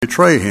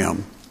betray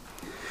him.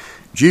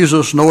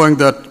 Jesus, knowing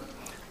that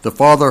the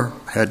Father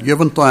had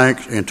given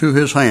thanks into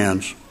his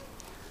hands,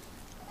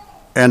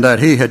 and that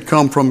he had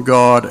come from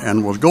God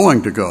and was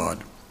going to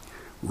God,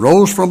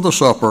 rose from the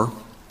supper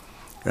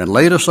and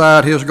laid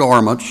aside his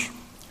garments,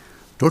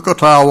 took a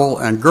towel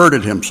and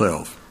girded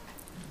himself.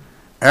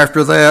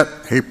 After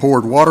that, he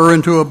poured water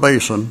into a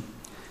basin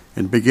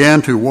and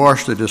began to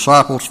wash the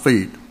disciples'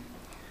 feet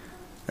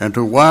and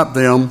to wipe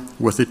them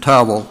with the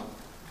towel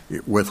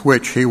with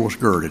which he was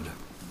girded.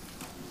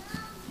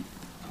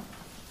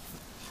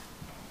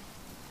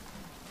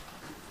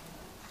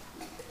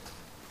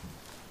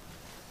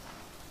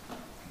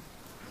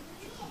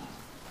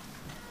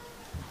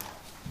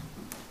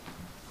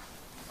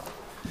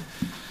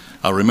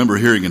 I remember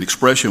hearing an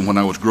expression when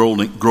I was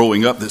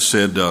growing up that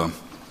said,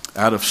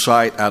 out of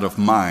sight, out of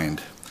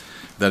mind.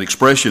 That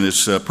expression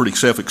is pretty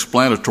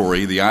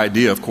self-explanatory. The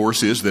idea, of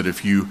course, is that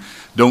if you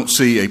don't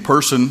see a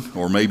person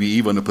or maybe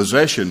even a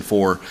possession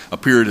for a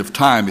period of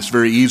time, it's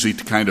very easy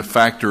to kind of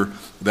factor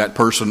that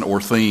person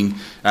or thing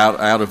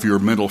out of your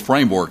mental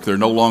framework. They're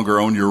no longer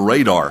on your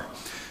radar.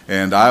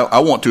 And I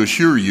want to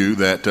assure you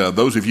that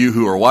those of you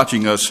who are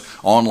watching us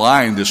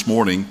online this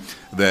morning,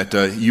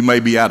 that you may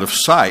be out of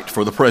sight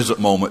for the present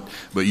moment,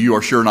 but you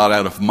are sure not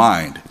out of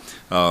mind.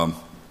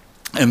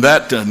 And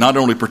that not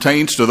only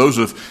pertains to those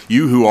of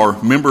you who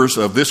are members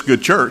of this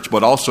good church,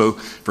 but also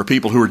for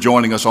people who are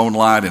joining us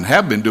online and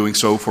have been doing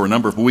so for a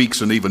number of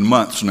weeks and even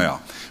months now.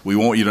 We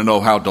want you to know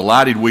how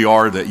delighted we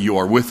are that you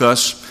are with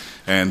us.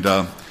 And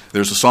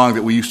there's a song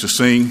that we used to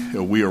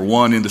sing, we are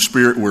one in the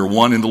Spirit, we're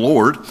one in the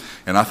Lord.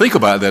 And I think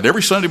about that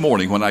every Sunday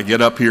morning when I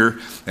get up here,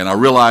 and I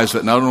realize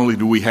that not only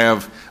do we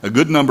have a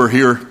good number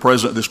here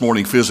present this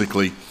morning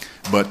physically,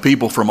 but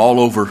people from all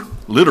over,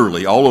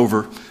 literally all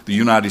over the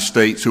United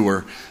States who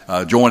are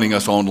joining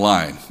us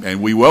online.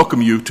 And we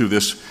welcome you to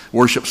this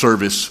worship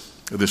service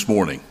this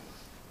morning.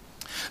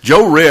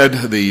 Joe read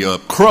the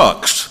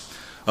crux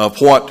of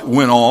what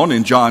went on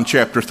in John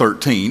chapter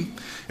 13.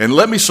 And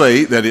let me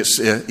say that it's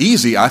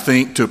easy, I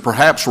think, to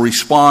perhaps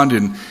respond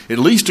in at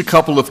least a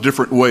couple of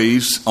different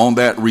ways on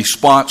that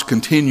response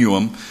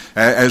continuum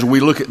as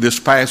we look at this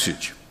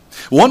passage.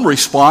 One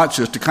response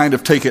is to kind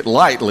of take it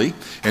lightly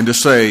and to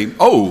say,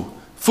 oh,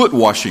 foot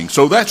washing,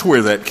 so that's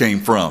where that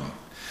came from.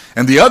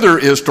 And the other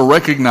is to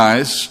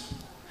recognize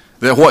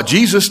that what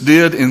Jesus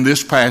did in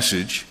this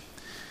passage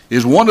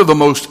is one of the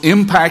most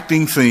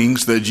impacting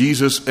things that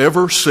Jesus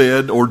ever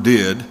said or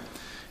did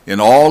in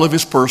all of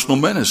his personal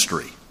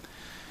ministry.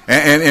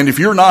 And if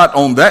you're not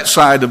on that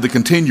side of the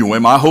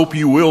continuum, I hope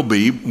you will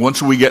be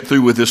once we get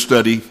through with this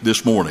study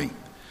this morning.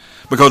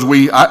 Because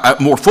I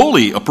more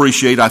fully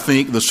appreciate, I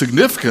think, the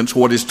significance of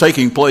what is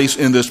taking place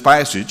in this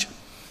passage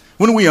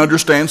when we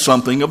understand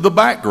something of the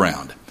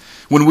background.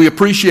 When we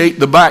appreciate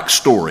the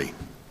backstory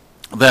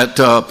that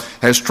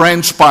has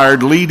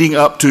transpired leading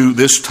up to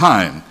this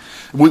time.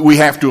 We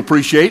have to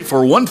appreciate,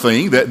 for one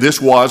thing, that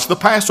this was the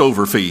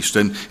Passover feast.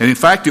 And in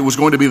fact, it was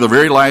going to be the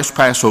very last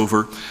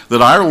Passover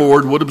that our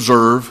Lord would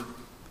observe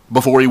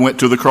before he went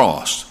to the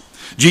cross.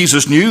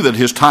 Jesus knew that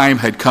his time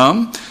had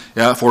come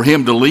for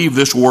him to leave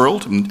this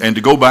world and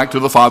to go back to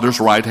the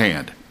Father's right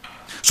hand.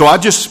 So I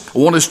just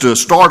want us to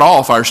start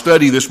off our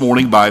study this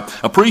morning by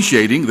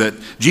appreciating that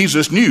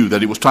Jesus knew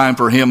that it was time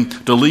for him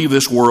to leave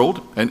this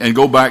world and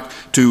go back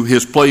to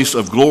his place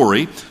of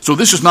glory. So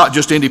this is not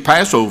just any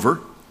Passover.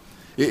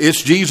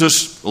 It's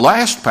Jesus'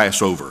 last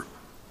Passover.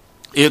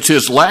 It's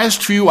his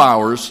last few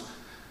hours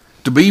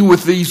to be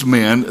with these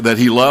men that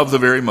he loved the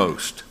very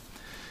most.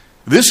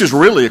 This is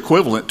really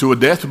equivalent to a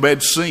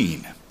deathbed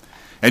scene.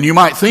 And you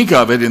might think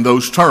of it in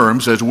those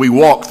terms as we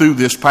walk through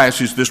this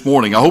passage this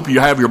morning. I hope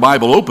you have your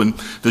Bible open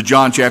to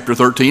John chapter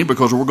 13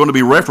 because we're going to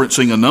be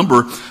referencing a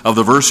number of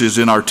the verses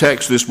in our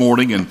text this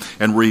morning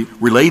and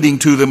relating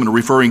to them and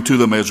referring to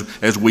them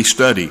as we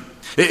study.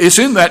 It's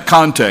in that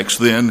context,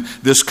 then,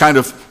 this kind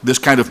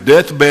of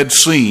deathbed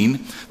scene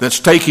that's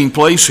taking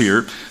place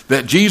here,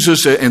 that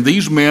Jesus and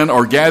these men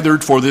are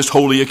gathered for this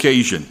holy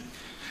occasion.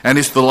 And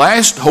it's the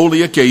last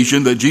holy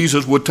occasion that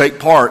Jesus would take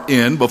part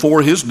in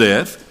before his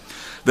death,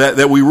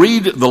 that we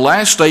read the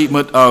last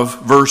statement of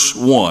verse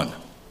 1.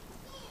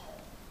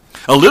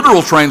 A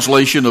literal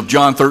translation of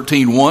John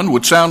 13:1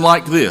 would sound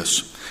like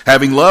this: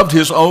 having loved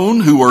his own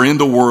who were in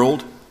the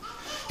world,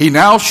 he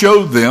now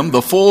showed them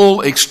the full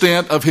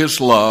extent of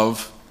his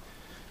love.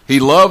 He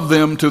loved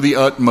them to the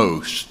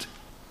utmost.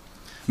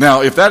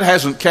 Now, if that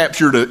hasn't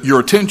captured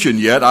your attention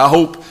yet, I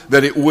hope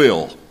that it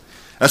will.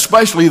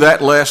 Especially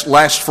that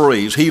last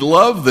phrase, he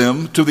loved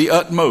them to the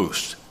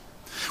utmost.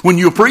 When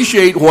you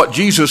appreciate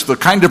the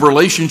kind of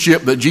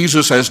relationship that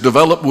Jesus has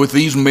developed with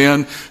these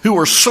men who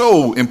are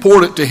so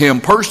important to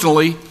him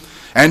personally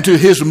and to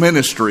his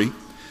ministry,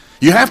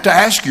 you have to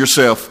ask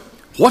yourself,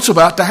 what's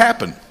about to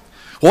happen?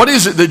 What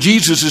is it that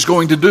Jesus is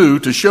going to do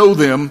to show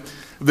them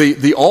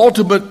the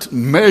ultimate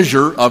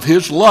measure of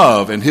his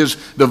love and his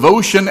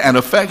devotion and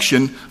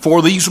affection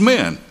for these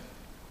men?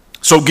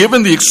 So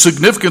given the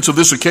significance of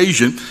this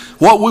occasion,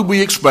 what would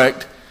we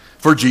expect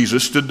for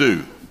Jesus to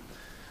do?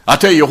 I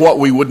tell you what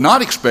we would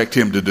not expect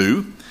him to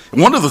do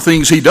One of the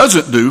things he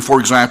doesn't do, for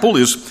example,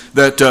 is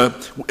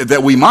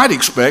that we might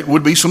expect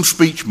would be some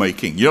speech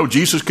making. You know,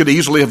 Jesus could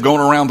easily have gone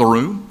around the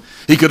room.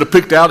 He could have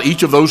picked out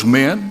each of those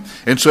men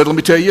and said, let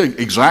me tell you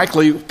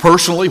exactly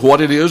personally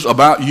what it is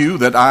about you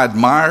that I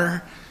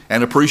admire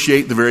and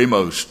appreciate the very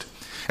most.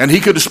 And he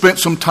could have spent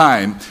some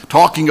time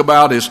talking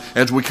about,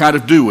 as we kind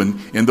of do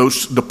in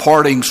those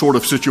departing sort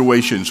of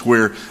situations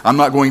where I'm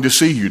not going to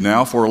see you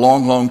now for a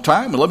long, long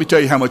time, and let me tell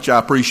you how much I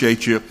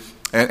appreciate you,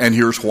 and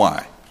here's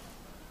why.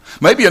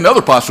 Maybe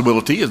another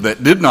possibility is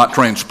that did not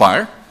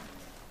transpire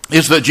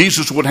is that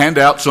Jesus would hand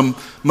out some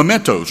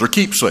mementos or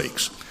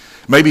keepsakes.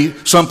 Maybe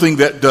something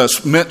that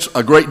meant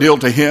a great deal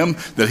to him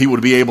that he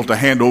would be able to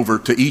hand over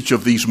to each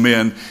of these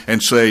men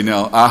and say,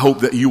 now, I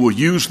hope that you will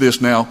use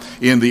this now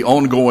in the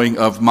ongoing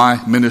of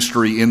my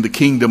ministry in the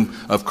kingdom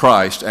of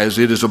Christ as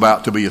it is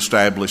about to be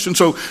established. And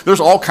so there's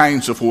all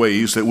kinds of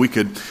ways that we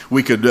could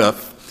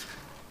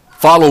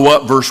follow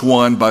up verse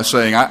 1 by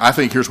saying, I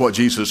think here's what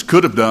Jesus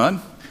could have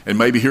done, and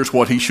maybe here's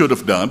what he should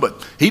have done,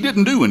 but he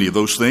didn't do any of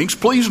those things.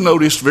 Please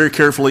notice very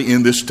carefully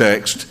in this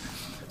text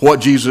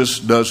what Jesus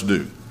does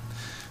do.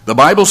 The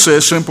Bible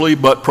says simply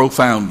but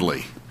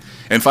profoundly.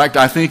 In fact,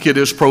 I think it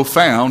is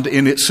profound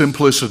in its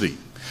simplicity.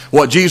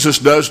 What Jesus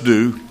does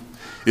do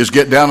is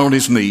get down on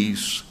his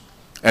knees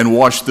and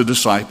wash the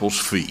disciples'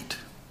 feet.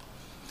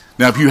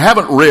 Now, if you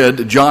haven't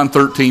read John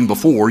 13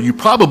 before, you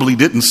probably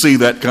didn't see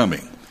that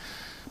coming.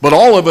 But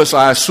all of us,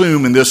 I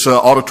assume, in this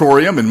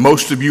auditorium, and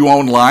most of you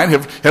online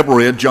have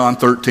read John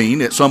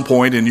 13 at some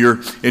point in your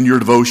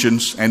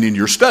devotions and in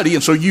your study,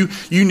 and so you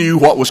knew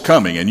what was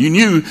coming, and you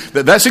knew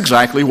that that's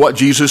exactly what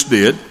Jesus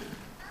did.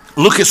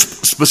 Look at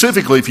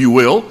specifically, if you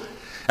will,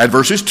 at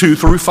verses 2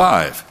 through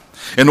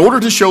 5. In order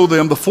to show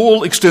them the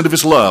full extent of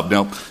his love.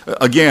 Now,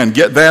 again,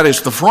 get that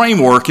as the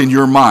framework in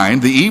your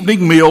mind. The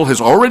evening meal has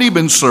already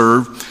been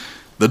served.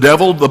 The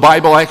devil, the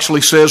Bible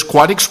actually says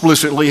quite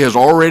explicitly, has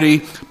already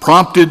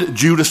prompted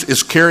Judas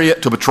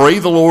Iscariot to betray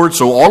the Lord.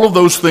 So all of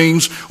those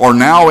things are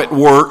now at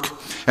work.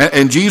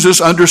 And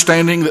Jesus,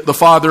 understanding that the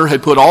Father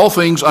had put all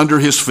things under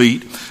his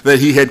feet, that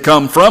he had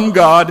come from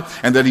God,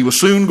 and that he was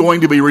soon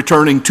going to be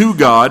returning to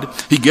God,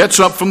 he gets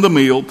up from the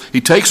meal, he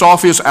takes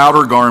off his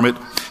outer garment,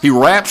 he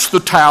wraps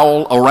the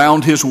towel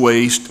around his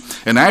waist,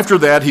 and after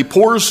that he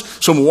pours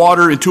some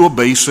water into a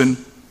basin,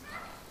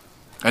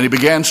 and he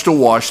begins to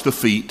wash the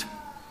feet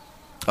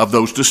of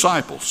those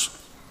disciples.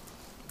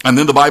 And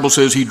then the Bible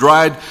says he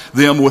dried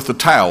them with the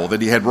towel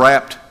that he had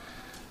wrapped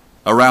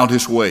around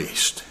his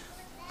waist.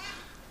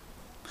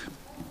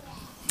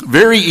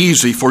 Very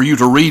easy for you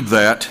to read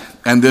that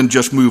and then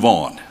just move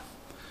on.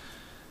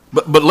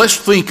 But let's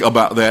think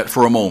about that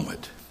for a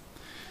moment.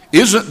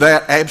 Isn't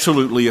that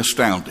absolutely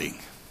astounding?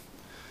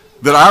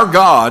 That our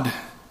God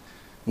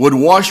would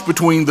wash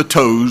between the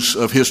toes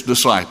of his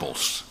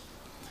disciples.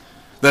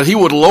 That he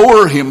would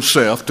lower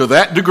himself to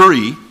that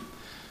degree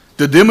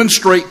to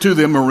demonstrate to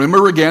them,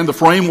 remember again the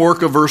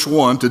framework of verse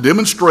 1, to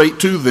demonstrate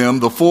to them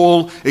the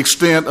full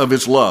extent of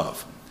his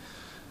love.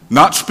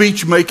 Not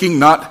speech making,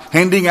 not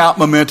handing out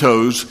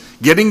mementos,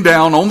 getting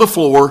down on the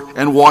floor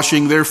and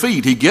washing their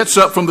feet. He gets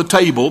up from the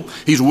table.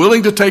 He's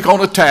willing to take on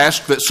a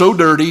task that's so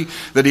dirty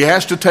that he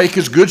has to take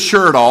his good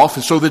shirt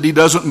off so that he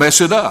doesn't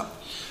mess it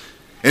up.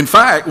 In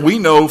fact, we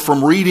know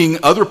from reading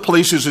other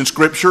places in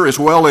Scripture as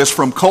well as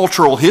from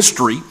cultural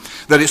history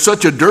that it's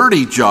such a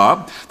dirty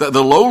job that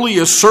the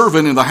lowliest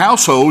servant in the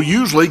household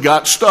usually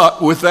got stuck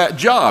with that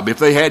job. If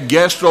they had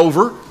guests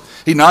over,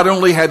 he not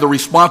only had the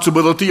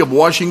responsibility of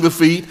washing the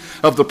feet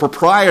of the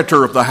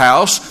proprietor of the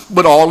house,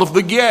 but all of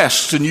the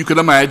guests. And you can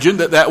imagine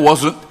that that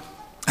wasn't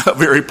a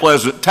very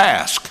pleasant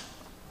task.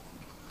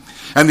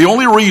 And the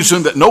only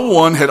reason that no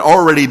one had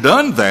already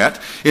done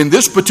that in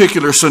this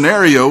particular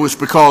scenario is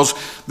because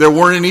there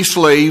weren't any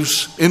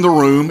slaves in the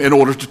room in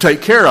order to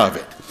take care of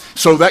it.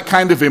 So that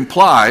kind of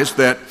implies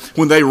that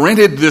when they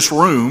rented this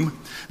room,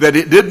 that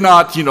it did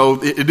not,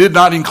 it did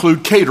not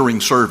include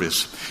catering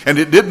service. And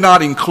it did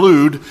not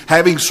include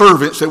having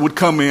servants that would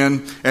come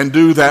in and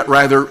do that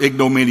rather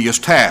ignominious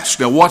task.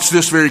 Now watch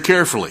this very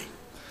carefully.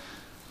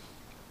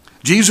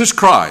 Jesus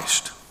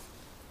Christ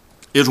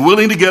is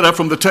willing to get up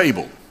from the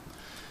table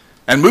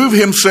and move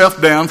himself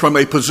down from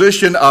a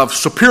position of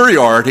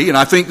superiority, and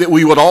I think that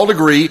we would all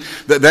agree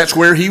that that's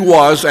where he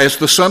was as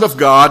the Son of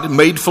God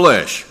made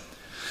flesh,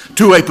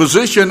 to a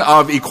position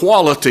of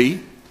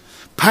equality,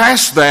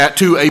 past that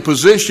to a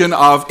position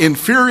of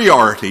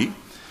inferiority,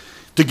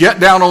 to get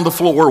down on the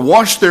floor,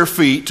 wash their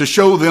feet, to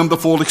show them the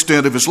full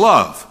extent of his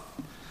love.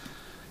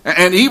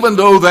 And even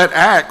though that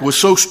act was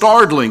so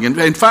startling, and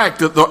in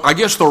fact, I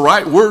guess the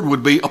right word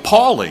would be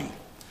appalling,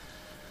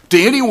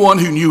 to anyone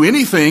who knew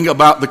anything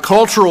about the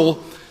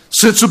cultural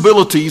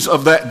sensibilities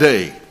of that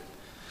day,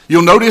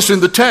 you'll notice in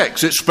the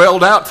text, it's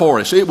spelled out for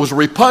us, it was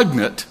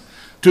repugnant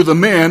to the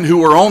men who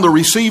were on the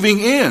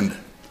receiving end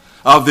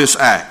of this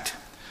act,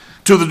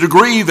 to the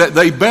degree that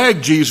they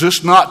begged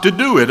Jesus not to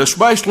do it,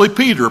 especially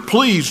Peter.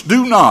 Please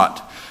do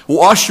not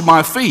wash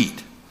my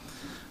feet.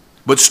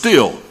 But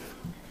still,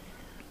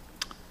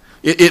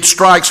 it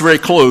strikes very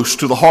close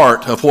to the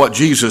heart of what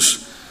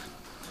Jesus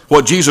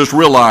what Jesus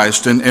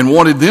realized and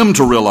wanted them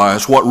to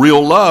realize what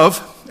real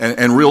love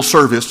and real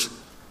service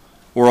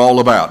were all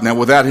about. Now,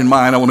 with that in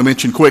mind, I want to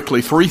mention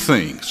quickly 3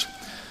 things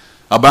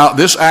about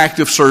this act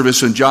of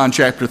service in John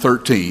chapter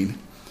 13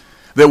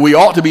 that we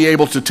ought to be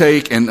able to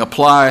take and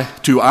apply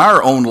to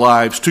our own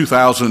lives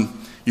 2,000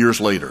 years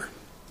later.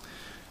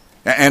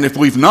 And if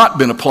we've not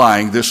been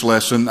applying this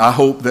lesson, I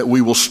hope that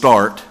we will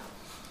start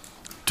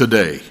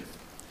today.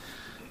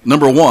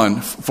 Number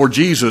 1, for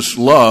Jesus,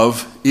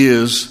 love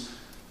is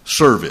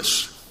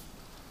service.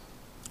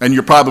 And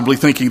you're probably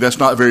thinking that's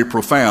not very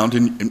profound,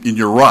 and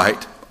you're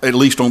right, at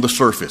least on the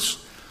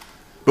surface.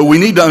 But we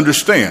need to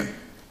understand,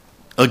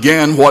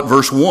 again, what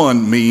verse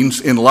 1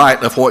 means in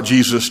light of what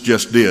Jesus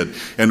just did.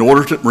 In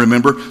order to,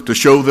 remember, to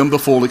show them the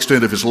full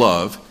extent of his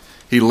love,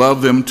 he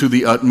loved them to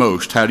the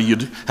utmost. How do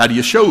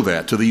you show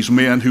that to these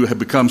men who have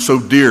become so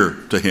dear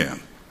to him?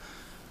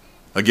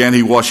 Again,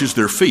 he washes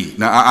their feet.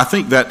 Now, I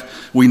think that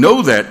we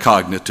know that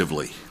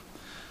cognitively.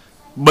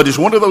 But it's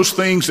one of those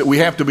things that we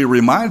have to be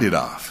reminded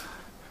of.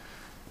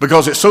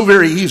 Because it's so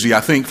very easy, I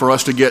think, for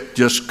us to get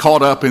just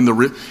caught up in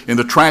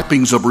the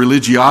trappings of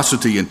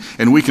religiosity,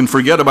 and we can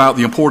forget about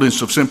the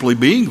importance of simply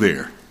being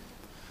there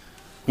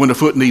when a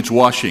foot needs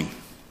washing,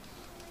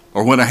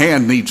 or when a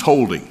hand needs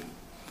holding,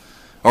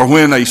 or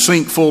when a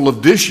sink full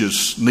of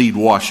dishes need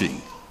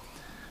washing.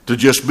 To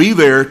just be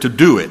there to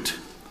do it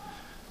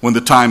when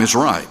the time is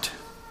right.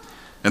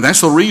 And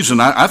that's the reason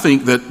I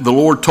think that the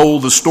Lord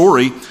told the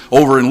story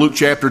over in Luke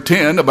chapter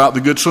 10 about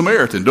the Good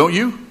Samaritan, don't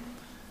you?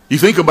 You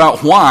think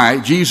about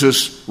why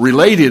Jesus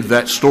related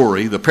that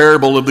story, the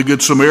parable of the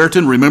Good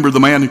Samaritan. Remember the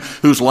man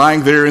who's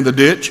lying there in the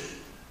ditch?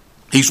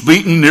 He's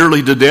beaten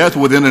nearly to death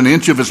within an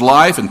inch of his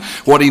life, and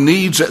what he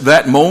needs at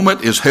that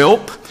moment is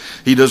help.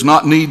 He does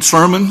not need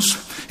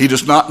sermons. He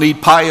does not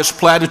need pious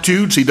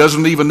platitudes. He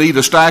doesn't even need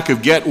a stack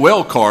of get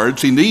well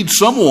cards. He needs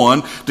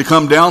someone to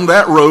come down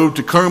that road,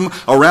 to come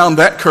around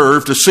that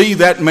curve, to see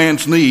that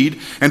man's need,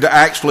 and to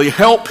actually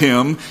help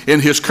him in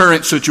his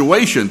current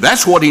situation.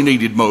 That's what he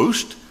needed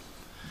most.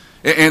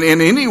 And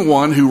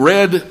anyone who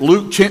read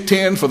Luke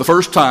 10 for the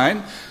first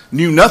time,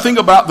 knew nothing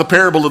about the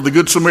parable of the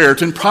Good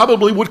Samaritan,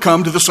 probably would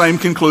come to the same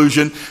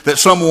conclusion that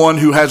someone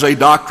who has a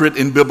doctorate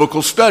in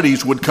biblical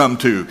studies would come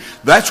to.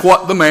 That's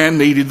what the man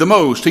needed the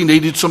most. He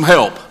needed some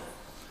help.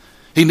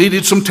 He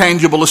needed some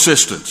tangible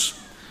assistance.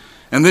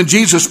 And then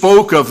Jesus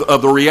spoke of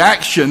the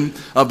reaction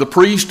of the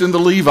priest and the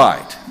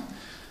Levite,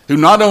 who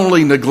not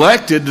only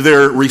neglected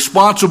their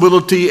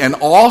responsibility and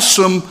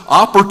awesome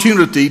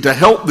opportunity to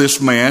help this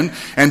man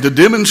and to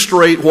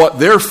demonstrate what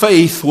their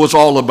faith was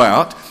all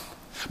about,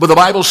 but the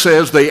Bible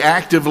says they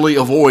actively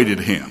avoided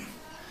him.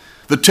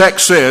 The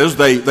text says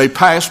they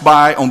passed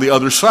by on the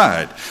other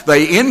side.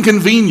 They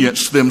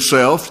inconvenienced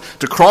themselves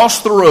to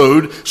cross the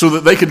road so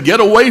that they could get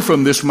away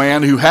from this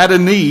man who had a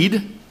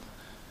need,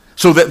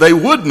 so that they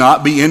would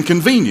not be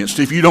inconvenienced.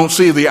 If you don't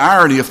see the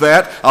irony of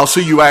that, I'll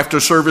see you after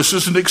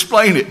services and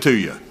explain it to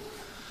you.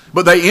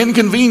 But they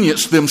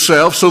inconvenienced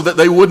themselves so that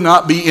they would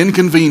not be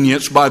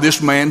inconvenienced by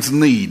this man's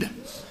need.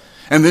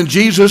 And then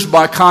Jesus,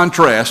 by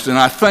contrast, and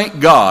I thank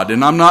God,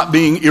 and I'm not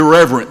being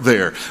irreverent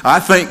there, I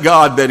thank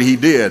God that he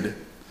did,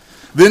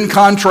 then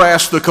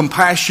contrast the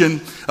compassion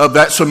of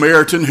that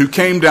Samaritan who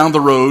came down the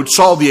road,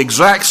 saw the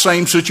exact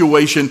same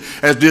situation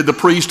as did the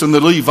priest and the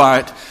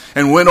Levite,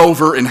 and went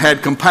over and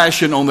had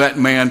compassion on that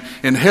man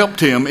and helped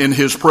him in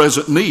his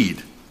present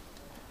need.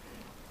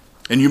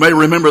 And you may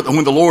remember that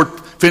when the Lord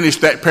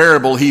finished that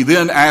parable, he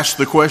then asked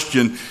the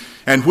question,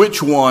 and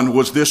which one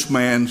was this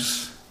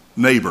man's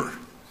neighbor?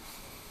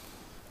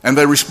 And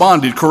they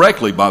responded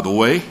correctly, by the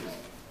way.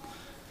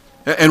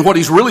 And what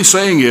he's really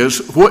saying is,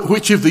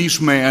 which of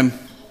these men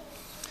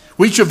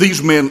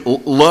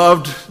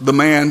loved the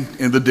man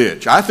in the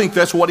ditch? I think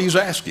that's what he's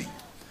asking.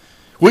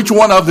 Which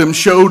one of them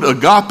showed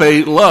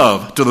agape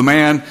love to the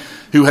man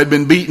who had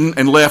been beaten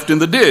and left in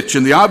the ditch?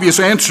 And the obvious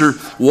answer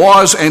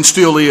was and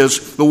still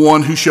is the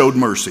one who showed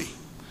mercy.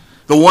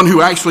 The one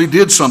who actually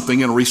did something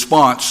in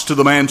response to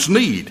the man's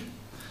need.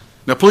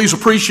 Now please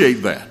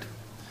appreciate that.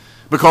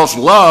 Because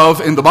love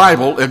in the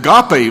Bible,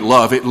 agape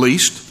love at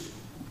least,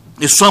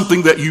 is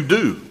something that you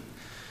do.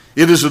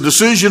 It is a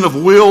decision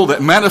of will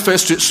that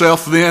manifests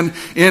itself then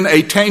in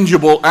a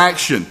tangible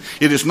action.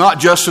 It is not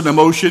just an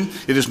emotion.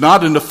 It is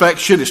not an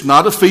affection. It's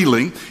not a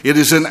feeling. It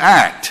is an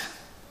act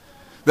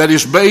that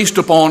is based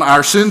upon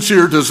our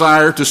sincere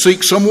desire to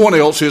seek someone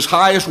else's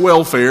highest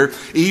welfare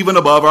even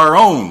above our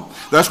own.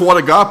 That's what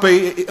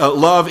agape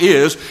love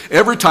is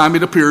every time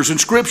it appears in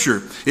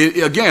Scripture.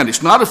 Again,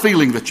 it's not a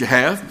feeling that you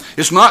have.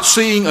 It's not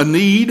seeing a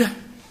need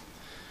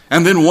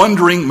and then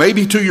wondering,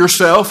 maybe to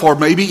yourself or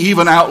maybe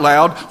even out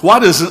loud, why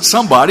doesn't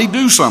somebody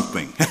do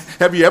something?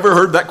 Have you ever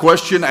heard that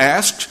question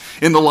asked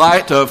in the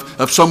light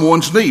of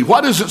someone's need?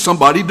 Why doesn't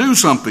somebody do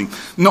something?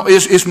 No,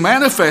 it's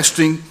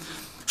manifesting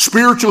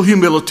spiritual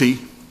humility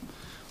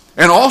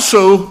and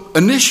also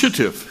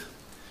initiative.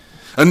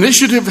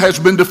 Initiative has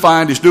been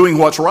defined as doing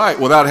what's right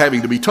without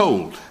having to be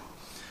told.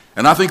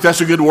 And I think that's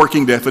a good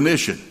working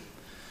definition.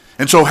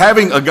 And so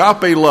having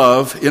agape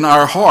love in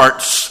our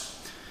hearts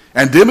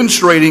And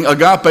demonstrating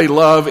agape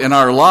love in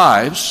our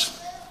lives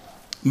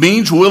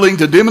means willing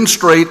to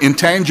demonstrate in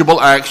tangible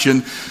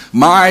action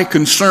my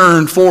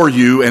concern for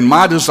you and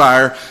my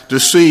desire to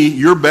see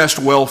your best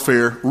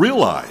welfare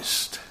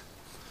realized.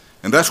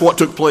 And that's what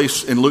took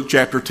place in Luke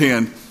chapter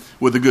 10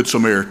 with the Good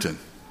Samaritan.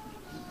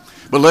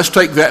 But let's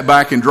take that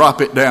back and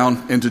drop it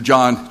down into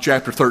John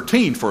chapter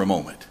 13 for a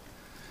moment.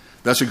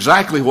 That's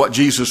exactly what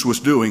Jesus was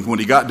doing when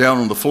he got down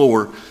on the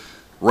floor,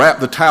 wrapped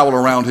the towel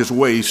around his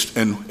waist,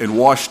 and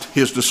washed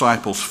his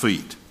disciples'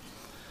 feet.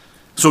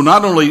 So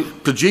not only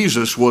to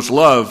Jesus was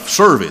love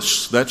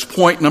service. That's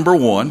point number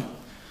one.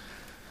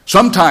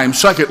 Sometimes,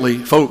 secondly,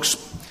 folks,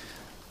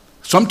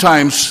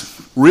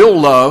 sometimes real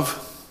love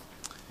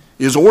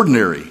is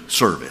ordinary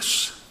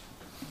service.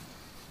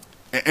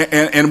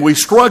 And we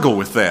struggle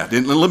with that.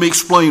 And let me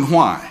explain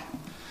why.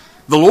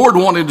 The Lord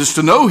wanted us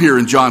to know here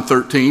in John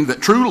 13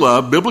 that true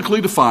love, biblically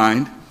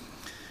defined,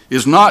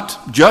 is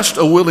not just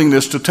a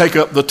willingness to take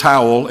up the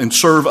towel and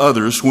serve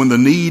others when the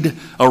need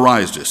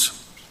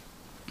arises,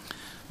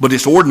 but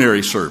it's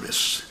ordinary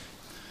service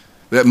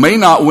that may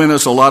not win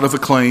us a lot of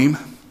acclaim.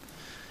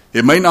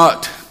 It may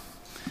not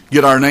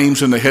get our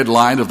names in the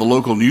headline of the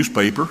local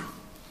newspaper,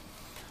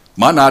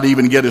 might not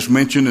even get us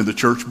mentioned in the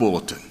church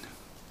bulletin.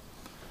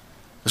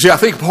 See, I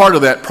think part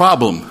of that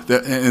problem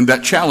and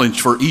that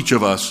challenge for each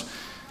of us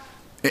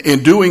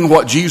in doing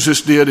what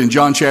Jesus did in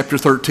John chapter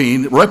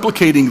 13,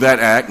 replicating that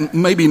act,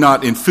 maybe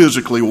not in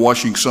physically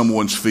washing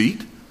someone's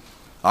feet.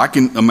 I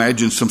can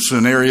imagine some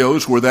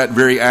scenarios where that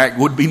very act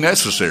would be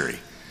necessary.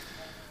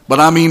 But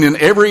I mean in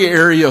every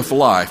area of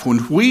life,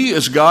 when we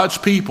as God's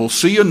people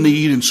see a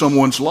need in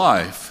someone's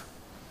life,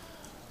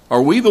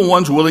 are we the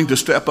ones willing to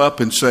step up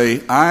and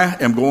say, I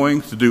am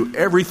going to do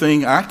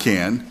everything I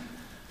can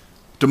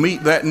to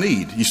meet that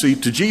need? You see,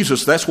 to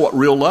Jesus, that's what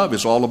real love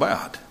is all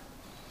about.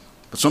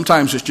 But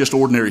sometimes it's just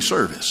ordinary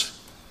service.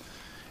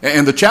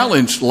 And the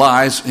challenge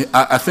lies,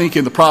 I think,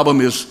 in the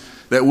problem is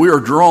that we are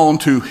drawn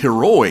to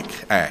heroic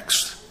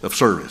acts of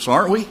service,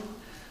 aren't we?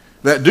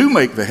 That do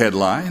make the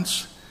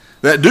headlines,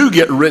 that do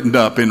get written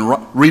up in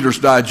Reader's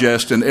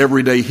Digest and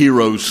Everyday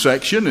Heroes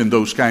section and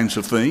those kinds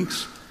of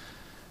things.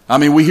 I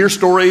mean, we hear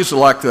stories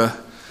like the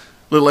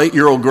little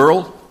 8-year-old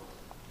girl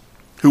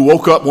who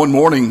woke up one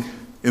morning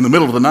in the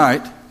middle of the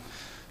night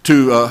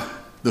to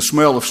the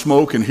smell of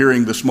smoke and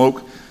hearing the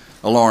smoke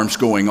alarms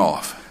going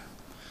off.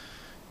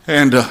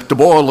 And to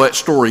boil that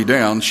story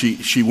down,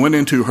 she went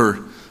into her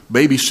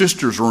baby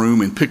sister's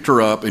room and picked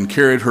her up and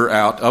carried her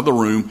out of the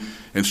room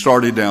and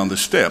started down the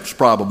steps.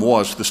 Problem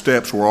was, the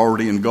steps were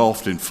already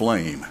engulfed in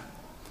flame.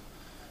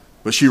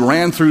 But she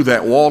ran through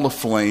that wall of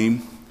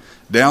flame,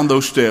 down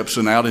those steps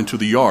and out into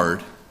the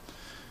yard.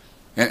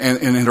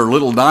 And her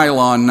little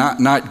nylon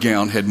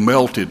nightgown had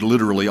melted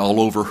literally all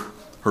over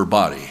her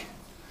body.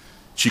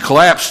 She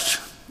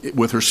collapsed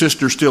with her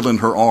sister still in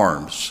her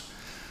arms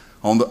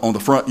on the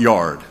front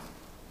yard.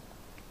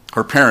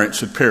 Her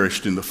parents had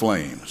perished in the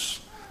flames.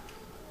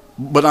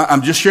 But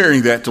I'm just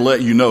sharing that to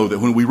let you know that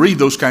when we read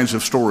those kinds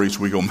of stories,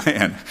 we go,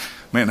 man,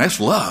 that's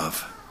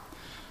love.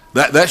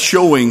 That's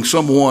showing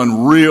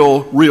someone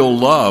real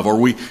love. Or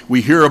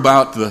we hear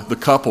about the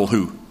couple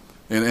who,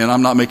 and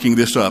I'm not making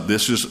this up,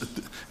 this is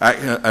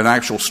an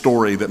actual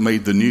story that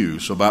made the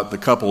news about the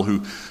couple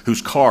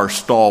whose car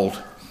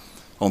stalled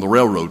on the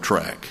railroad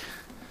track.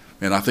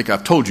 And I think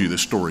I've told you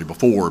this story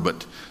before, but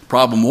the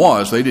problem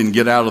was they didn't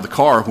get out of the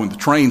car when the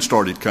train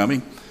started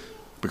coming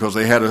because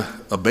they had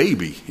a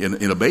baby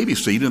in a baby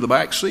seat in the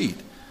back seat.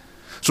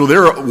 So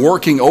they're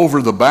working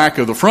over the back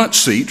of the front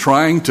seat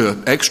trying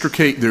to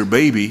extricate their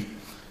baby.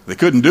 They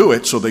couldn't do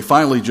it, so they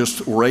finally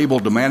just were able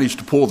to manage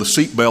to pull the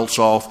seat belts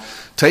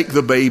off, take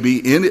the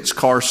baby in its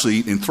car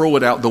seat, and throw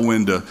it out the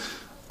window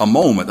a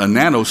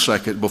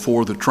nanosecond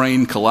before the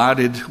train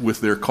collided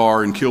with their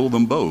car and killed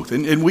them both.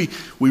 And we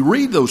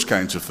read those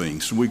kinds of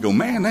things, and we go,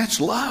 man, that's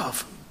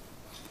love.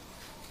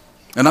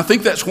 And I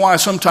think that's why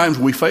sometimes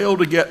we fail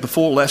to get the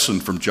full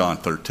lesson from John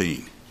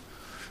 13.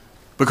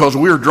 Because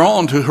we're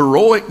drawn to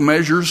heroic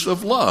measures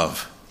of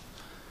love.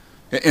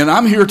 And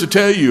I'm here to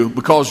tell you,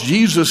 because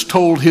Jesus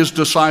told his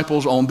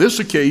disciples on this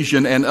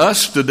occasion and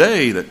us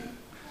today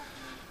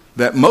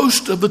that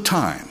most of the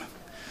time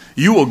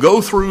you will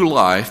go through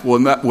life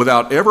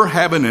without ever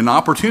having an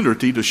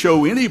opportunity to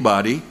show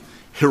anybody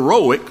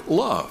heroic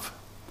love.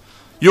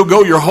 You'll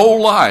go your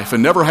whole life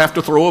and never have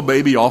to throw a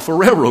baby off a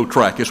railroad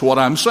track, is what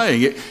I'm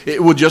saying.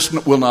 It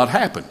will not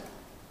happen.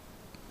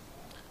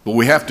 But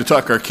we have to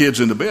tuck our kids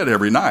into bed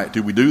every night.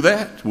 Do we do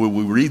that? Will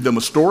we read them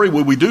a story?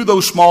 Will we do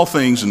those small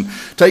things and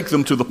take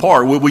them to the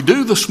park? Will we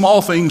do the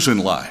small things in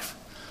life?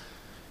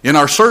 In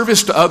our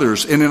service to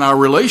others and in our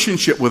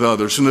relationship with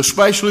others, and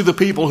especially the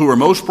people who are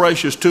most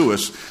precious to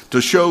us,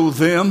 to show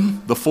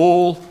them the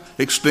full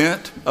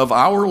extent of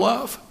our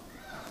love,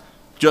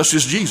 just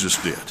as Jesus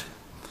did.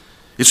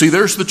 You see,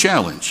 there's the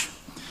challenge.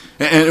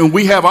 And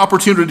we have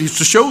opportunities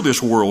to show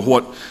this world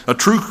what a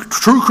true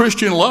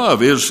Christian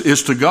love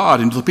is to God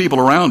and to the people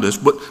around us.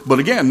 But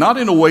again, not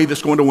in a way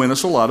that's going to win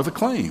us a lot of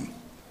acclaim.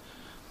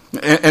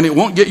 And it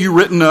won't get you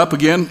written up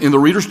again in the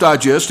Reader's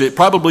Digest. It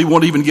probably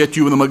won't even get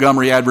you in the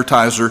Montgomery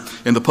Advertiser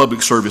in the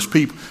public service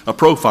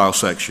profile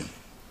section.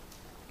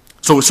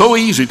 So it's so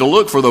easy to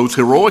look for those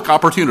heroic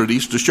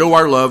opportunities to show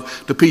our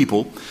love to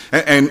people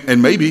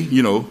and maybe,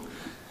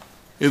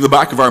 in the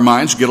back of our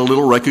minds, get a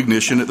little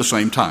recognition at the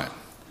same time.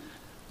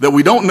 That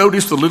we don't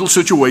notice the little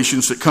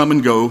situations that come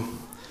and go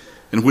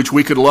in which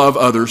we could love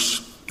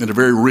others in a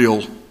very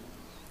real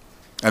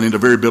and in a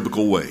very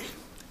biblical way.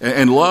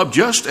 And love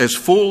just as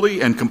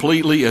fully and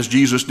completely as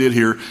Jesus did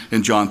here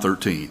in John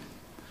 13.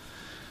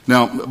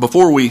 Now,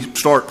 before we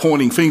start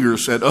pointing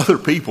fingers at other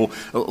people,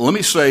 let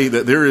me say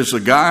that there is a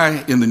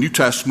guy in the New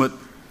Testament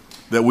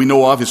that we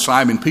know of as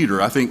Simon Peter,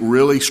 I think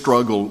really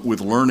struggled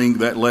with learning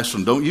that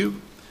lesson, don't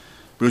you?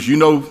 Because you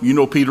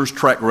know Peter's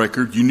track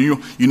record. You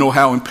know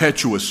how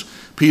impetuous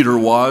Peter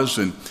was,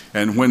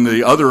 and when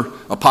the other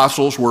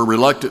apostles were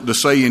reluctant to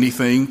say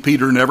anything,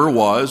 Peter never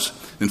was.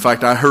 In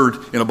fact, I heard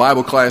in a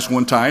Bible class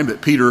one time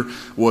that Peter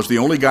was the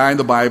only guy in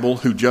the Bible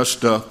who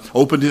just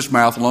opened his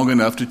mouth long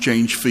enough to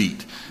change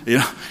feet.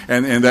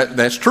 And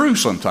that's true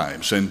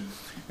sometimes.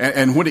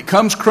 And when it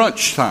comes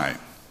crunch time,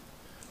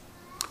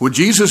 when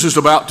Jesus is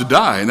about to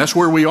die, and that's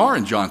where we are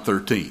in John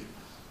 13.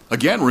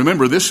 Again,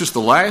 remember, this is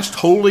the last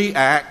holy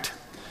act.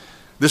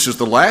 This is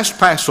the last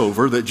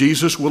Passover that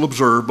Jesus will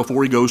observe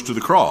before he goes to the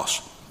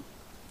cross.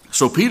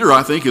 So Peter,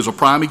 I think, is a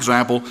prime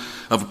example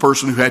of a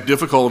person who had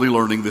difficulty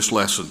learning this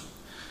lesson.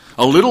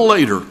 A little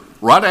later,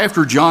 right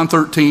after John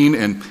 13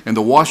 and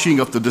the washing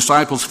of the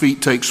disciples'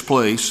 feet takes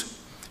place,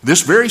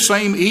 this very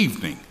same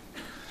evening,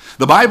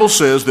 the Bible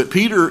says that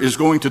Peter is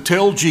going to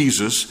tell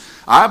Jesus,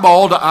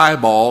 eyeball to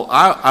eyeball,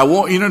 I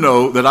want you to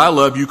know that I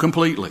love you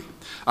completely.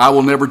 I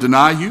will never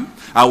deny you.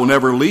 I will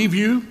never leave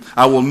you.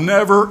 I will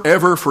never,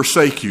 ever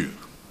forsake you.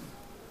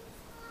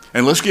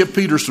 And let's give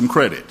Peter some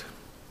credit.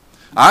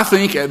 I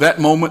think at that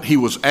moment he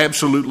was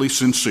absolutely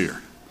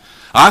sincere.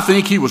 I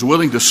think he was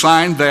willing to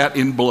sign that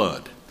in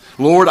blood.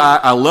 Lord,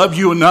 I love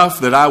you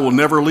enough that I will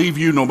never leave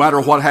you no matter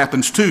what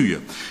happens to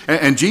you.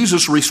 And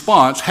Jesus'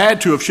 response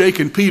had to have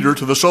shaken Peter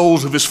to the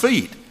soles of his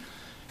feet.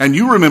 And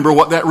you remember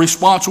what that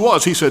response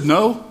was. He said,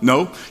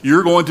 no,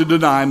 you're going to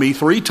deny me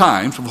 3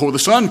 times before the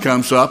sun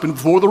comes up and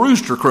before the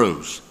rooster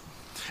crows.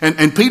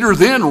 And Peter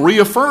then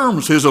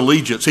reaffirms his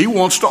allegiance. He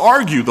wants to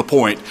argue the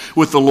point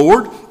with the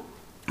Lord.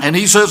 And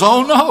he says,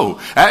 oh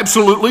no,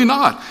 absolutely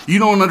not. You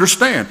don't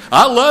understand.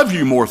 I love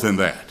you more than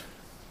that.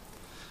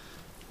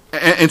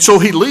 And so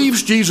he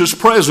leaves Jesus'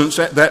 presence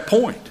at that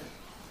point.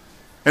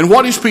 And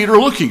what is Peter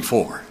looking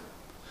for?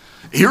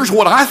 Here's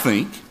what I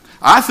think.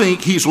 I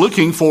think he's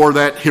looking for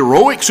that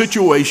heroic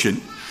situation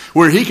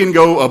where he can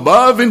go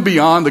above and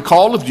beyond the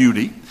call of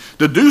duty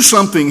to do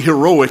something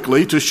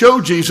heroically, to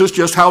show Jesus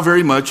just how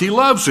very much he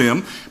loves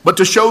him, but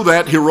to show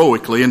that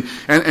heroically.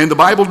 And the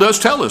Bible does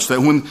tell us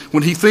that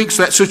when he thinks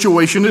that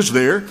situation is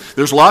there,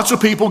 there's lots of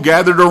people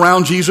gathered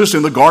around Jesus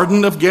in the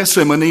Garden of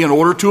Gethsemane in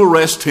order to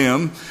arrest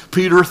him.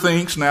 Peter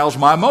thinks, now's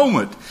my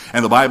moment.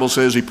 And the Bible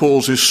says he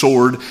pulls his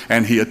sword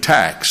and he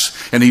attacks.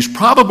 And he's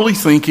probably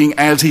thinking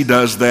as he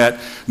does that,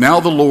 now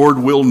the Lord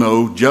will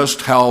know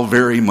just how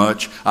very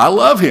much I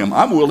love him.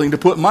 I'm willing to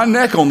put my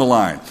neck on the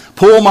line,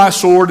 pull my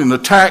sword and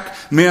attack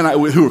men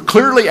who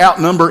clearly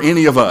outnumber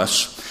any of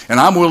us. And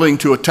I'm willing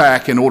to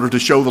attack in order to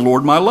show the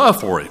Lord my love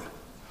for him.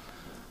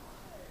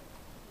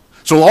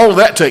 So all of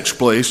that takes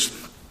place.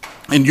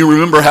 And you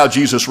remember how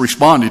Jesus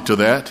responded to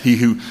that. He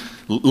who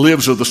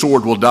lives of the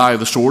sword will die of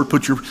the sword.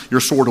 Put your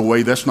sword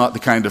away. That's not the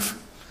kind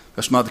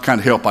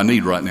of help I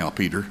need right now,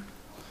 Peter.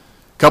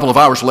 A couple of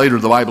hours later,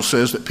 the Bible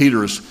says that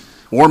Peter is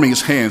warming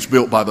his hands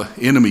built by the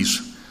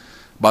enemies,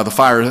 by the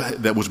fire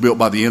that was built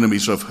by the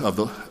enemies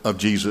of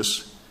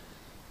Jesus.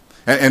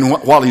 And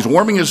while he's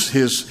warming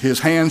his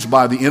hands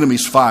by the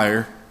enemy's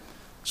fire,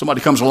 somebody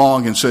comes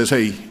along and says,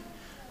 hey,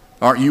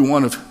 aren't you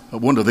one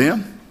of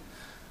them?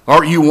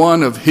 Aren't you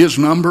one of his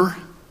number?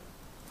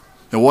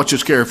 Now watch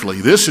this carefully.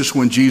 This is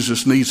when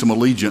Jesus needs some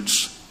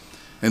allegiance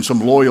and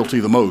some loyalty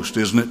the most,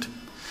 isn't it?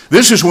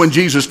 This is when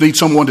Jesus needs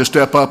someone to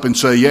step up and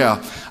say,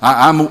 yeah,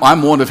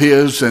 I'm one of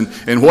his,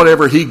 and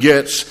whatever he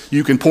gets,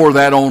 you can pour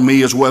that on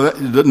me as well.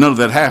 None of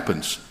that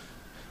happens.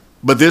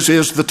 But this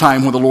is the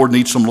time when the Lord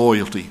needs some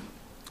loyalty.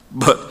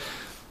 But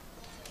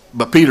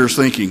Peter's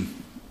thinking,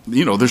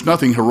 there's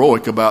nothing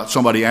heroic about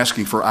somebody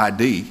asking for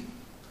ID.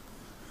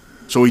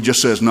 So he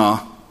just says,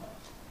 nah,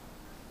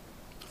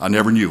 I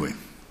never knew him.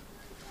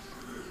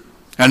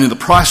 And in the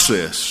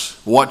process,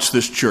 watch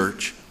this,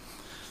 church.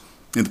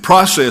 In the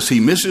process, he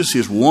misses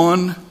his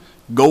one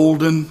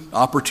golden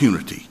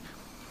opportunity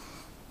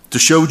to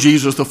show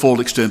Jesus the full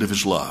extent of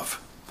his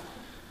love.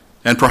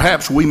 And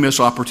perhaps we miss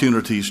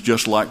opportunities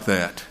just like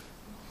that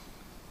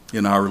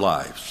in our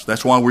lives.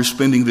 That's why we're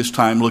spending this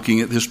time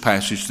looking at this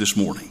passage this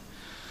morning.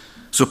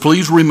 So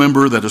please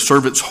remember that a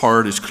servant's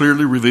heart is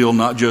clearly revealed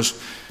not just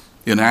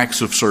in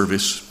acts of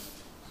service,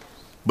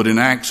 but in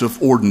acts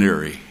of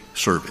ordinary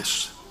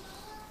service.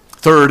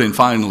 Third and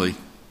finally,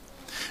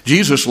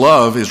 Jesus'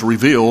 love is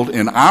revealed,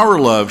 and our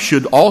love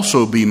should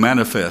also be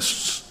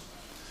manifest,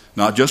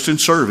 not just in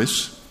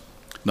service,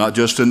 not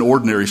just an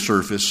ordinary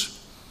service,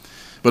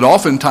 but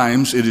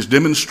oftentimes it is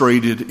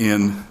demonstrated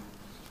in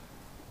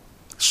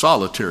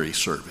solitary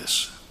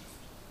service.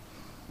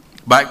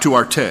 Back to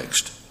our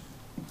text.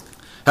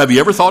 Have you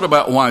ever thought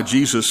about why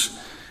Jesus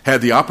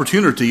had the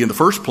opportunity in the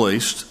first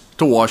place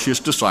to wash his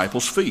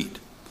disciples' feet?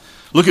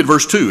 Look at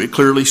verse 2. It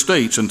clearly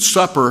states, and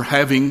supper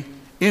having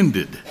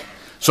ended.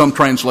 Some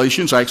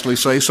translations actually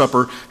say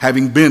supper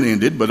having been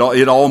ended, but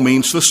it all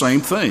means the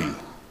same thing.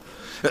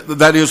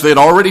 That is, they'd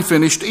already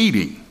finished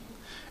eating.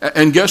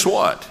 And guess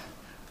what?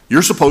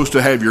 You're supposed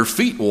to have your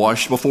feet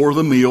washed before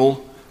the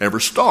meal ever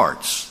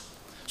starts.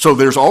 So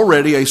there's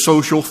already a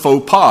social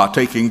faux pas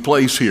taking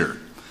place here.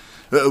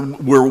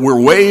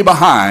 We're way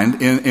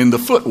behind in the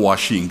foot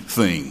washing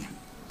thing.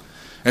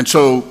 And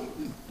so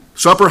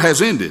supper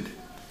has ended.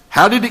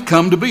 How did it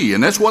come to be?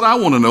 And that's what I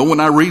want to know when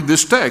I read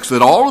this text,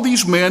 that all of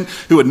these men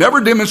who had never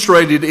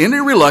demonstrated any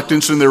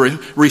reluctance in their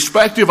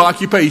respective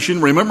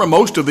occupation, remember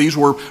most of these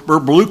were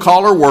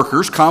blue-collar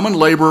workers, common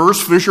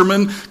laborers,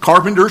 fishermen,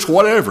 carpenters,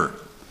 whatever.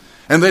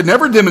 And they'd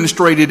never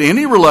demonstrated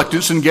any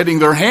reluctance in getting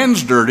their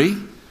hands dirty,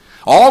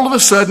 all of a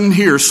sudden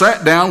here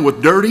sat down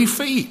with dirty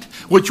feet,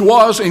 which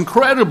was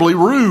incredibly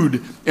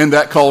rude in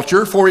that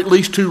culture for at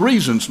least two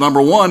reasons.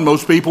 Number one,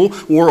 most people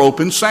wore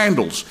open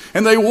sandals,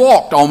 and they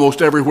walked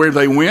almost everywhere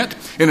they went.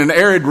 In an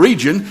arid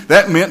region,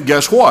 that meant,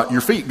 guess what? Your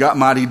feet got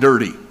mighty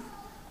dirty.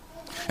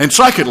 And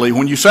secondly,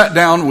 when you sat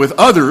down with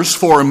others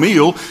for a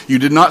meal, you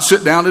did not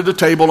sit down at a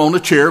table on a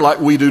chair like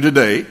we do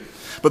today,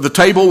 but the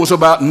table was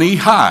about knee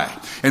high.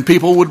 And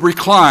people would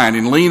recline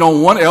and lean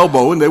on one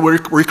elbow, and they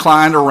would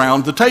recline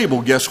around the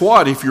table. Guess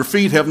what? If your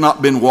feet have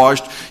not been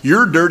washed,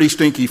 your dirty,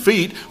 stinky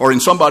feet are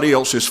in somebody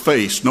else's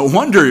face. No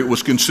wonder it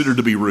was considered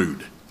to be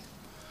rude.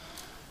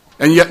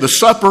 And yet the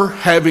supper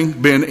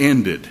having been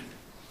ended,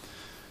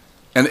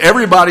 and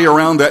everybody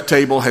around that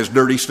table has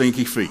dirty,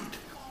 stinky feet.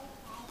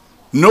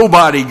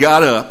 Nobody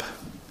got up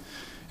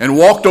and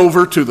walked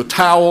over to the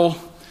towel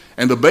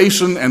and the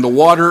basin and the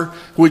water,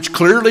 which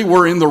clearly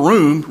were in the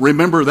room.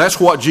 Remember, that's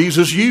what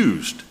Jesus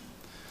used.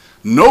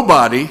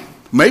 Nobody,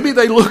 maybe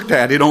they looked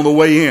at it on the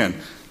way in.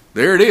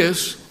 There it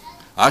is.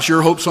 I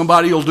sure hope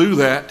somebody will do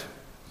that.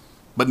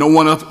 But not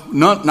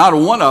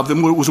one of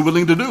them was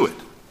willing to do it.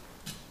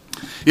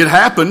 It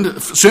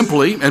happened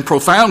simply and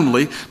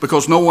profoundly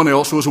because no one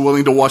else was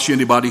willing to wash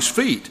anybody's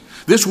feet.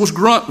 This was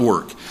grunt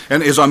work.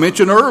 And as I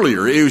mentioned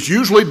earlier, it was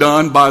usually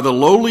done by the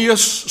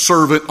lowliest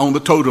servant on the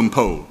totem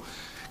pole.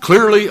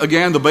 Clearly,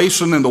 again, the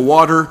basin and the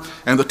water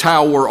and the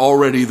towel were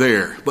already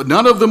there. But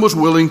none of them was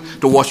willing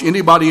to wash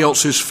anybody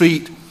else's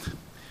feet.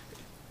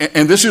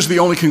 And this is the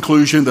only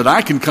conclusion that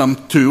I can come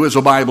to as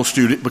a Bible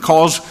student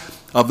because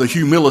of the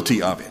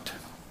humility of it.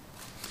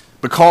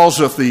 Because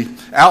of the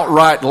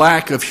outright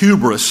lack of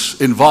hubris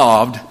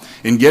involved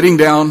in getting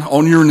down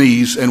on your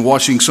knees and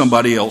washing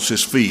somebody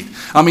else's feet.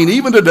 I mean,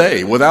 even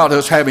today, without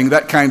us having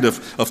that kind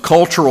of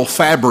cultural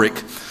fabric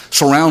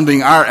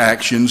surrounding our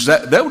actions,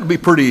 that would be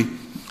pretty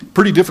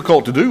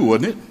difficult to do,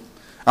 wouldn't it?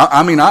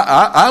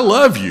 I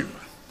love you,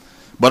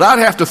 but I'd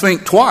have to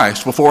think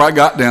twice before I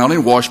got down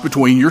and washed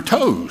between your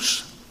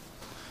toes.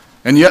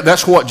 And yet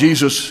that's what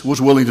Jesus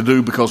was willing to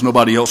do because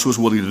nobody else was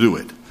willing to do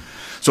it.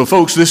 So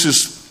folks, this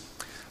is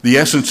the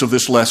essence of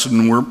this lesson,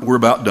 and we're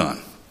about done.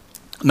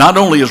 Not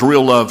only is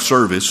real love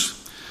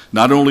service,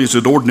 not only is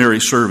it ordinary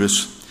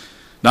service,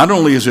 not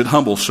only is it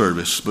humble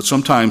service, but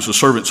sometimes the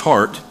servant's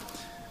heart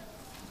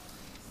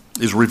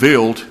is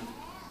revealed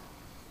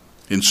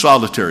in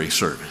solitary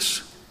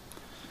service.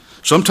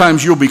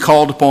 Sometimes you'll be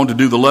called upon to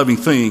do the loving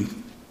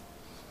thing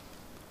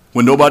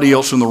when nobody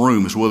else in the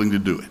room is willing to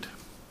do it.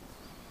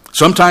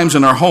 Sometimes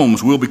in our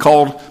homes we'll be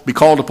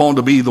called upon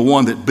to be the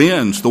one that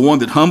bends, the one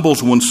that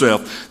humbles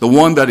oneself, the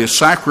one that is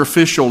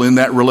sacrificial in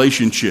that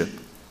relationship.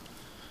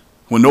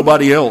 When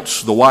nobody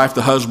else, the wife,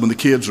 the husband, the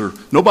kids,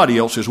 nobody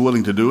else is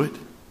willing to do it.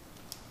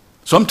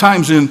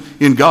 Sometimes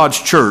in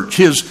God's church,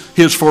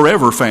 His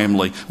forever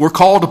family, we're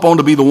called upon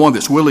to be the one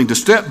that's willing to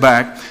step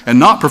back and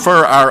not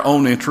prefer our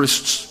own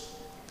interests,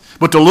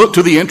 but to look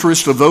to the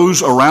interests of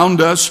those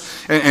around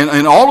us.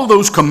 And all of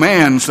those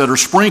commands that are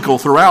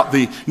sprinkled throughout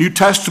the New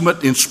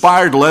Testament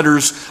inspired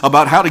letters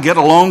about how to get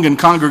along in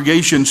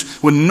congregations,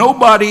 when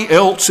nobody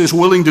else is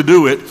willing to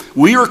do it,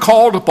 we are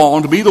called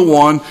upon to be the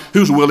one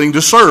who's willing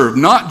to serve,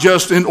 not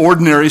just in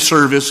ordinary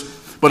service,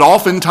 but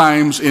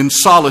oftentimes in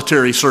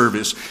solitary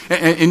service.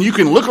 And you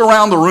can look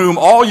around the room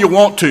all you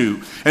want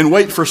to and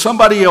wait for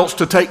somebody else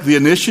to take the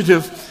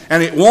initiative,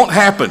 and it won't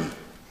happen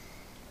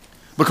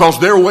because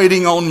they're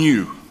waiting on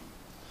you.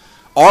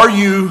 Are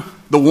you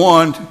the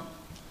one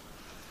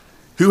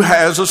who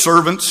has a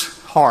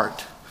servant's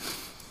heart?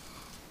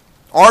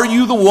 Are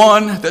you the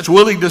one that's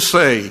willing to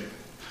say,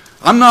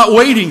 I'm not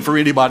waiting for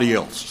anybody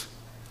else?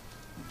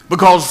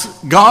 Because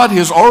God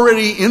has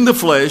already in the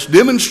flesh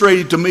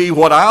demonstrated to me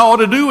what I ought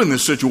to do in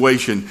this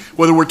situation,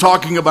 whether we're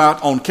talking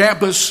about on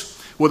campus,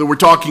 whether we're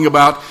talking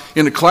about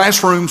in a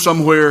classroom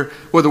somewhere,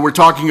 whether we're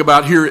talking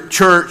about here at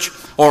church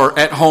or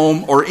at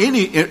home or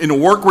in a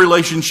work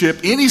relationship,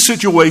 any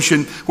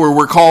situation where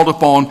we're called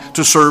upon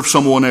to serve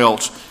someone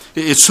else.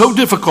 It's so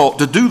difficult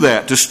to do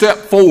that, to step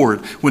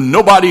forward when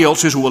nobody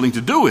else is willing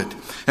to do it.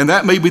 And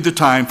that may be the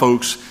time,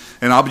 folks,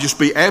 and I'll just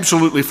be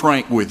absolutely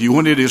frank with you,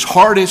 when it is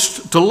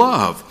hardest to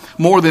love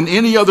more than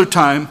any other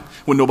time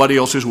when nobody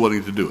else is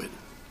willing to do it.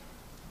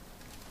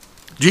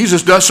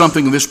 Jesus does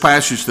something in this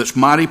passage that's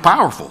mighty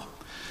powerful.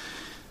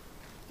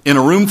 In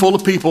a room full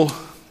of people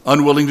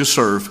unwilling to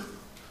serve,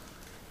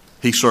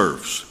 he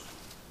serves.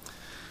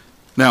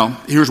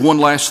 Now, here's one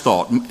last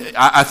thought.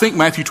 I think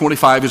Matthew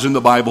 25 is in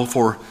the Bible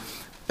for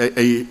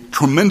a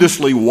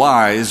tremendously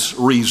wise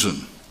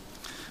reason,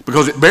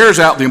 because it bears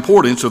out the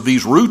importance of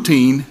these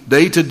routine,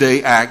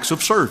 day-to-day acts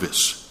of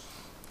service.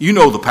 You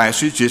know the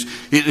passage. It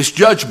is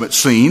judgment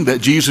scene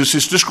that Jesus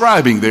is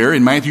describing there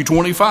in Matthew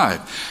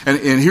 25.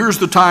 And here's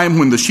the time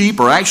when the sheep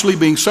are actually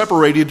being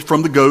separated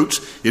from the goats.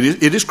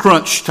 It is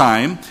crunch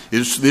time.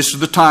 This is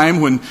the time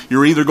when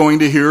you're either going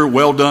to hear,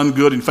 "Well done,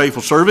 good and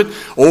faithful servant,"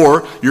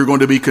 or you're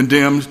going to be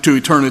condemned to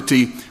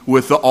eternity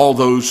with all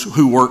those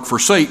who work for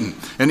Satan.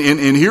 And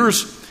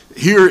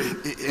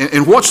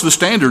what's the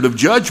standard of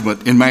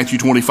judgment in Matthew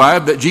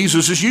 25 that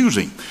Jesus is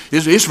using?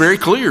 It's very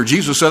clear.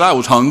 Jesus said, "I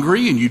was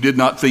hungry and you did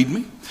not feed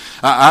me.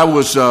 I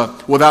was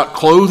without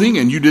clothing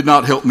and you did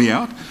not help me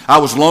out. I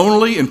was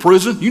lonely in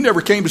prison. You never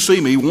came to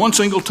see me one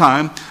single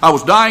time. I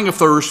was dying of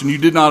thirst and you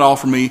did not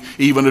offer me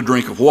even a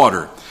drink of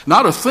water."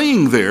 Not a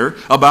thing there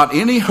about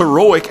any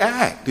heroic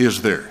act,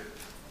 is there?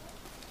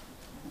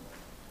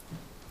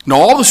 Now,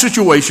 all the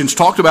situations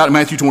talked about in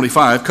Matthew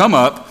 25 come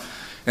up,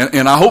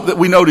 and I hope that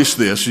we notice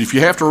this. If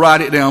you have to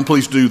write it down,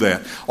 please do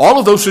that. All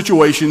of those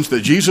situations that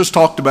Jesus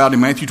talked about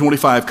in Matthew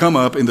 25 come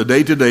up in the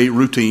day-to-day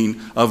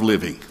routine of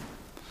living.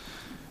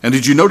 And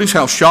did you notice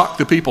how shocked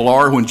the people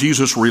are when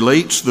Jesus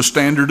relates the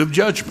standard of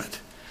judgment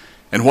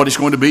and what it's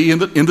going to be in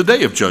the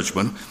day of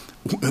judgment?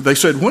 They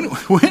said, when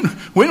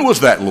was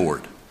that,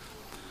 Lord?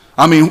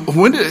 I mean,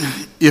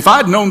 if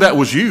I'd known that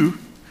was you,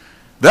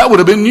 that would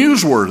have been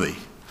newsworthy.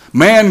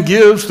 Man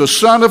gives the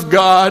Son of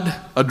God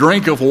a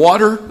drink of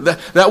water.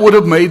 That would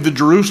have made the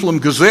Jerusalem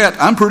Gazette,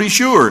 I'm pretty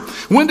sure.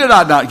 When did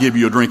I not give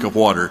you a drink of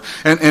water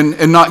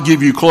and not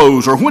give you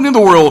clothes? Or when in the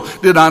world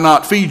did I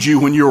not feed you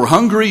when you were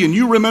hungry? And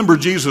you remember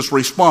Jesus'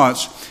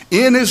 response,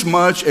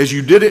 "Inasmuch as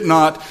you did it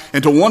not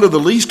unto one of the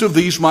least of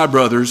these my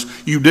brothers,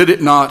 you did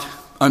it not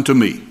unto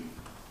me."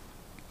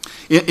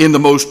 In the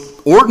most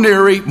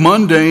ordinary,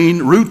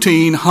 mundane,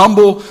 routine,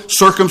 humble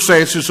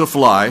circumstances of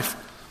life,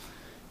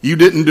 you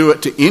didn't do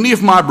it to any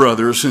of my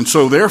brothers, and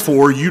so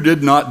therefore you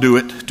did not do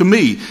it to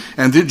me.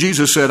 And then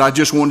Jesus said, "I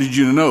just wanted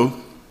you to know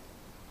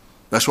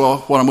that's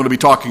what I'm going to be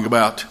talking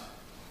about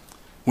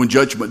when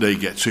Judgment Day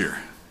gets here.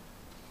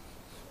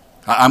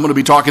 I'm going to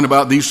be talking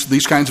about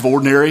these kinds of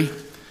ordinary,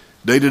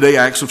 day-to-day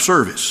acts of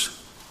service."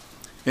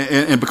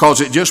 And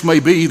because it just may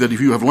be that if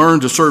you have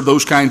learned to serve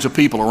those kinds of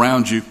people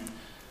around you,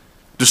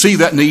 to see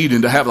that need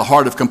and to have the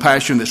heart of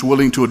compassion that's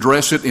willing to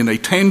address it in a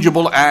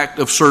tangible act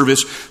of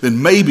service,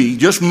 then maybe,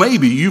 just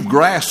maybe, you've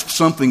grasped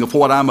something of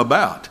what I'm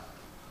about.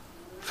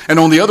 And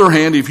on the other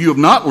hand, if you have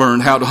not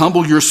learned how to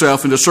humble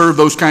yourself and to serve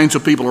those kinds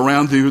of people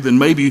around you, then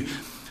maybe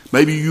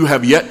you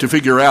have yet to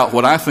figure out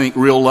what I think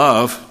real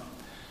love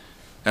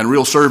and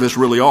real service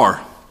really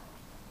are.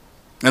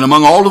 And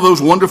among all of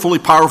those wonderfully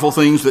powerful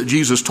things that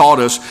Jesus taught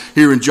us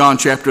here in John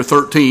chapter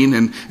 13,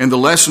 and the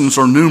lessons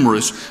are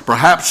numerous,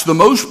 perhaps the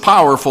most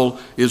powerful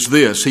is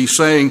this. He's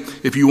saying,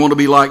 if you want to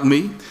be like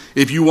me,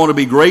 if you want to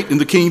be great in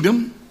the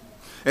kingdom,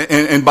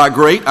 and by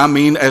great I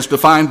mean as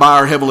defined by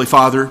our Heavenly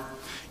Father,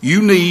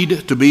 you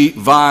need to be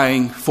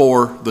vying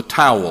for the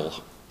towel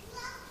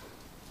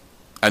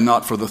and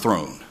not for the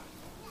throne.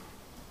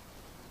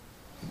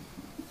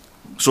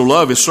 So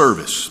love is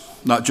service,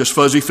 not just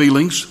fuzzy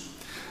feelings,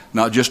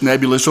 not just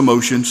nebulous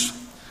emotions.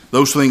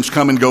 Those things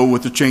come and go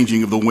with the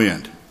changing of the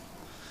wind.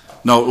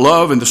 No,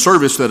 love and the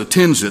service that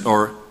attends it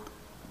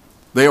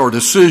they are a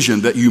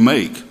decision that you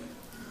make.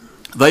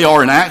 They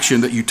are an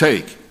action that you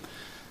take.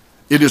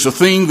 It is a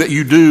thing that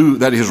you do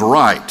that is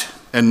right,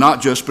 and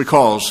not just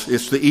because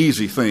it's the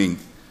easy thing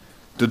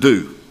to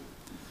do.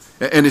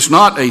 And it's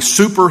not a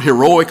super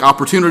heroic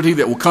opportunity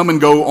that will come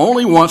and go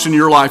only once in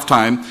your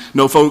lifetime.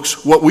 No,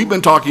 folks, what we've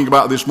been talking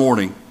about this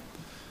morning,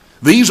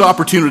 these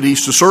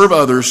opportunities to serve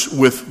others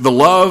with the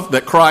love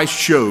that Christ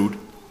showed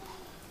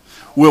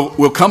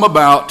will come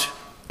about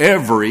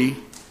every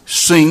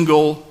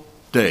single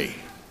day.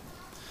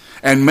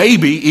 And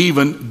maybe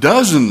even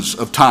dozens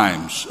of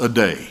times a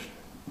day.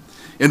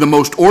 In the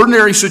most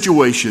ordinary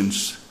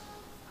situations.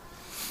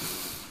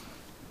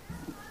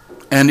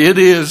 And it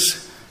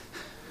is,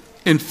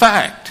 in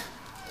fact,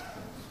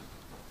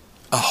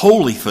 a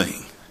holy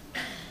thing.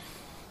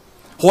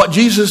 What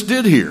Jesus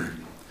did here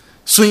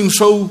seems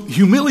so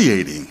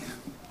humiliating,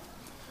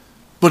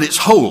 but it's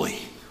holy.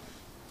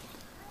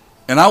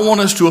 And I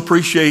want us to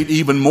appreciate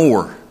even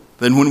more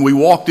than when we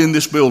walked in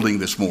this building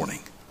this morning,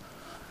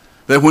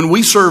 that when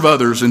we serve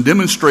others and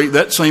demonstrate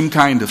that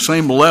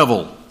same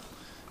level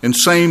and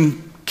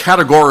same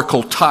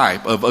categorical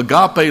type of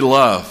agape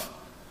love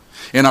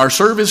in our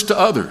service to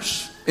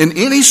others in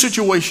any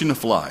situation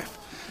of life,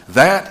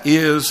 that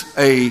is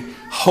a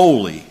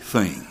holy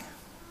thing.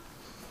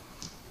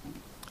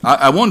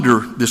 I wonder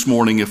this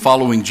morning if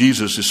following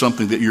Jesus is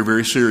something that you're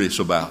very serious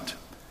about.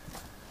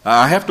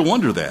 I have to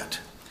wonder that.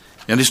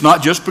 And it's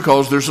not just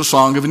because there's a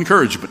song of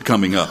encouragement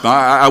coming up.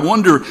 I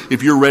wonder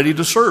if you're ready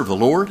to serve the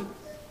Lord.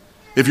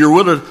 If you're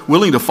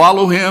willing to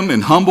follow Him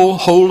in humble,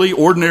 holy,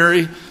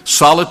 ordinary,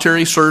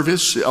 solitary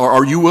service.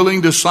 Are you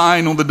willing to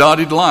sign on the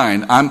dotted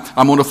line?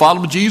 I'm going to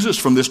follow Jesus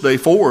from this day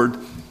forward.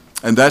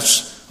 And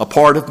that's a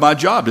part of my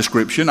job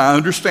description. I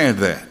understand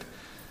that.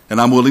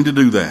 And I'm willing to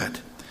do that.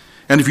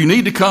 And if you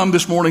need to come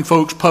this morning,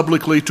 folks,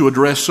 publicly to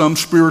address some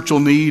spiritual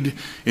need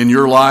in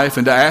your life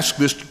and to ask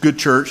this good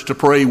church to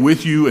pray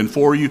with you and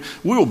for you,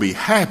 we'll be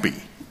happy,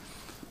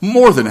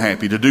 more than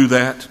happy to do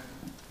that.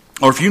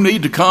 Or if you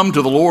need to come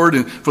to the Lord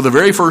for the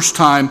very first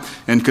time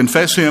and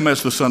confess Him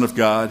as the Son of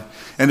God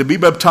and to be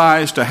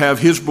baptized, to have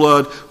His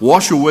blood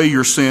wash away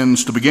your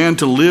sins, to begin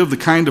to live the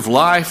kind of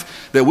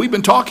life that we've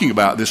been talking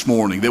about this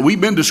morning, that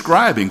we've been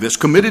describing, that's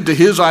committed to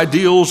His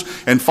ideals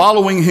and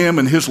following Him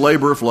in His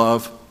labor of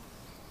love,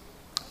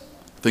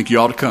 I think you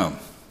ought to come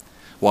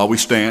while we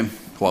stand,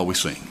 while we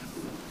sing.